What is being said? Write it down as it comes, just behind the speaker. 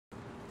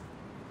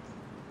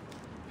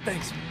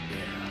Thanks.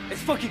 Yeah.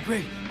 It's fucking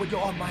great when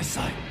you're on my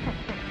side.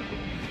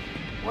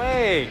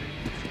 Wait,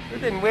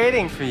 we've been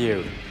waiting for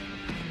you.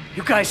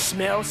 You guys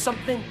smell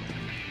something?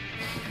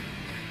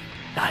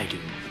 I do.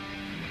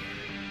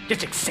 一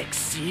直食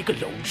屎嘅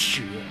老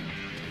鼠。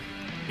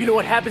You know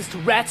what happens to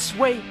rats,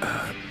 Wei?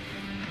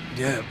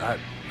 Yeah, I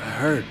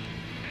heard.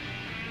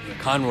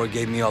 Conroy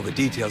gave me all the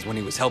details when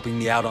he was helping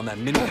me out on that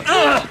midway.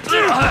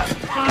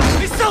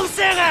 你收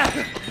聲啊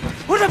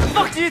Who the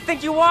fuck do you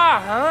think you are,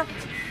 huh?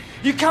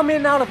 You come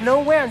in out of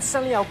nowhere and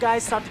suddenly our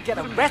guys start to get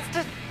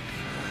arrested?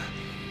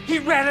 He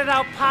ratted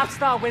out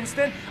Popstar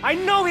Winston. I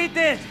know he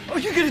did. Are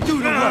you gonna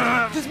do to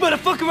what? This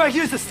motherfucker right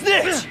here is a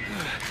snitch!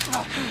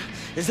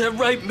 Is that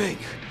right, Ming?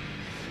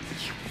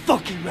 You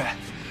fucking rat!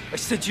 I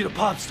sent you to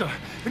Popstar,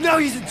 and now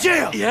he's in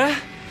jail! Yeah?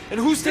 And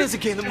who stands to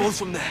gain the most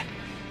from that?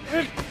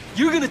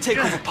 You're gonna take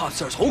over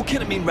Popstar's whole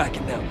ketamine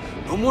racket now.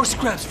 No more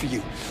scraps for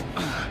you.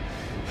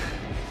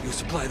 You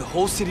supply the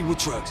whole city with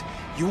drugs.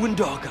 You and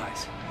Dog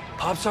Eyes.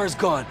 Popstar's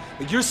gone,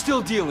 but you're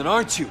still dealing,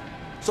 aren't you?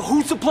 So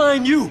who's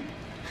supplying you?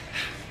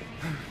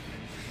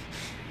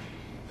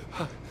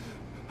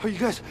 Are you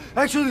guys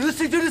actually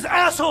listening to this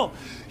asshole?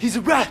 He's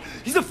a rat!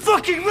 He's a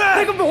fucking rat!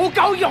 你個冇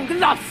狗用嘅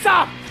垃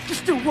圾 You're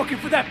still working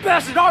for that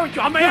bastard, aren't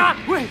you, 係咪啊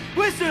Wait,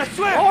 Winston, I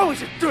swear! I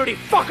was a dirty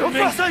fucker, 我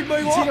發誓唔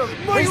係我，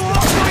唔係我。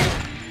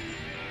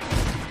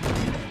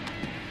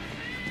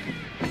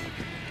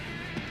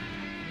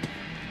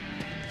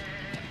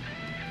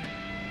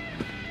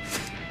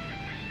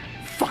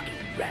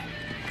Fucking rat.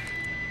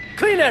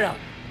 Clean that up.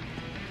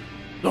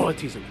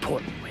 Loyalty's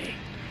important, Wei.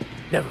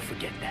 Never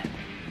forget that.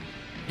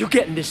 You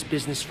get in this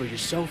business for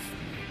yourself,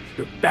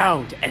 you're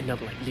bound to end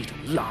up like little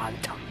Lan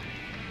Tang.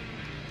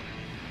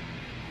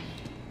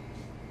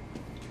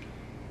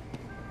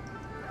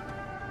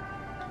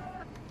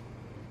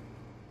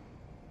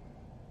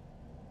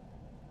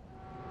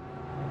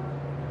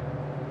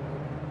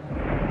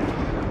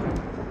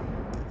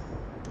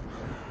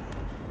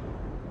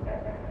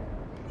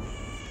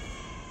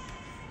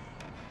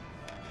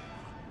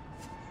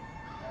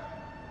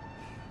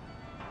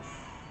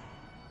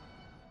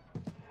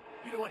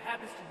 You know what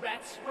happens to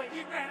rats?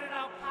 He ratted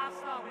out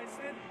Popstar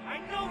Winston. I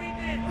know he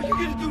did. What are you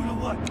gonna do to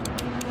what?